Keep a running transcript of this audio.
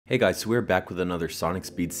Hey guys, so we're back with another Sonic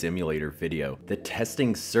Speed Simulator video. The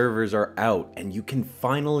testing servers are out and you can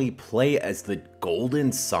finally play as the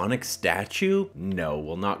golden Sonic statue? No,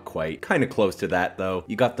 well not quite. Kinda close to that though.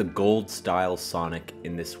 You got the gold style Sonic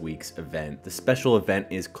in this week's event. The special event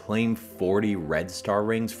is claim 40 red star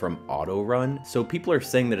rings from auto run. So people are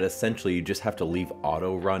saying that essentially you just have to leave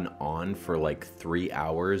auto run on for like 3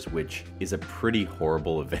 hours, which is a pretty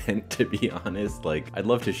horrible event to be honest. Like I'd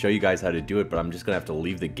love to show you guys how to do it, but I'm just gonna have to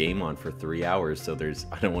leave the game on for 3 hours. So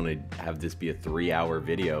I don't want to have this be a 3-hour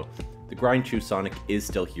video. The Grind Chew Sonic is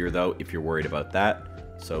still here though, if you're worried about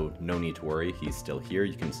that. So no need to worry, he's still here.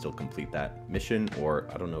 You can still complete that mission, or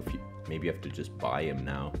I don't know if maybe you have to just buy him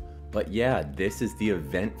now. But yeah, this is the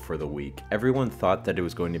event for the week. Everyone thought that it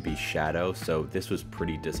was going to be Shadow, so this was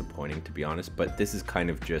pretty disappointing to be honest, but this is kind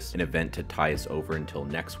of just an event to tie us over until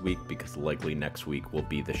next week, because likely next week will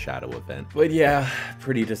be the Shadow event. But yeah,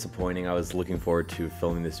 pretty disappointing. I was looking forward to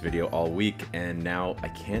filming this video all week, and now I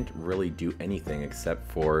can't really do anything except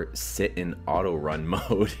for sit in auto run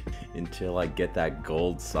mode until I get that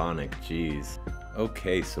gold Sonic. Jeez.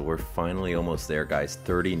 Okay, so we're finally almost there, guys.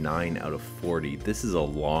 39 out of 40. This is a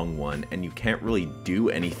long one, and you can't really do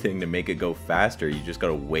anything to make it go faster. You just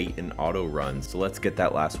gotta wait and auto run. So let's get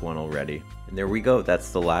that last one already. And there we go.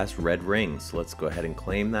 That's the last red ring. So let's go ahead and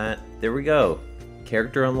claim that. There we go.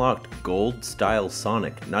 Character unlocked. Gold style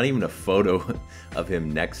Sonic. Not even a photo of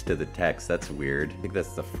him next to the text. That's weird. I think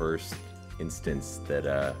that's the first instance that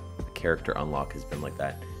a character unlock has been like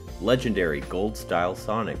that. Legendary gold style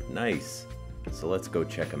Sonic. Nice. So let's go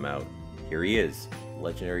check him out. Here he is,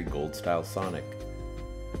 legendary gold style Sonic.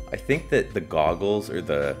 I think that the goggles or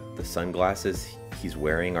the sunglasses he's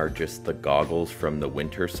wearing are just the goggles from the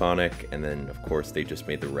winter Sonic, and then of course they just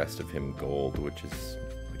made the rest of him gold, which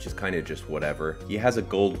is kind of just whatever. He has a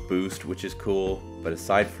gold boost, which is cool, but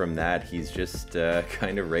aside from that, he's just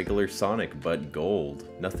kind of regular Sonic, but gold.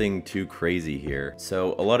 Nothing too crazy here.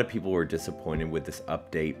 So a lot of people were disappointed with this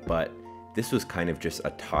update, but this was kind of just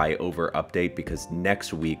a tie over update because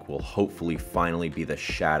next week will hopefully finally be the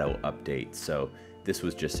Shadow update. So this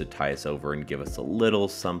was just to tie us over and give us a little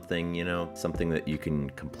something, you know, something that you can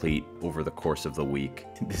complete over the course of the week.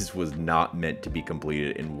 This was not meant to be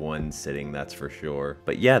completed in one sitting, that's for sure.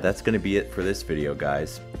 But yeah, that's going to be it for this video,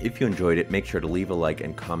 guys. If you enjoyed it, make sure to leave a like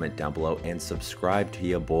and comment down below and subscribe to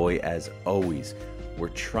your boy as always. We're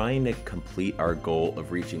trying to complete our goal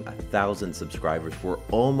of reaching 1,000 subscribers. We're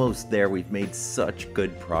almost there. We've made such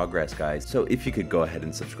good progress, guys. So if you could go ahead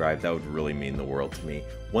and subscribe, that would really mean the world to me.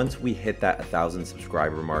 Once we hit that 1,000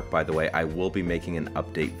 subscriber mark, by the way, I will be making an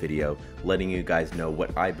update video letting you guys know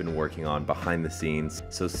what I've been working on behind the scenes.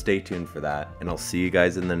 So stay tuned for that, and I'll see you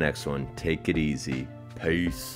guys in the next one. Take it easy. Peace.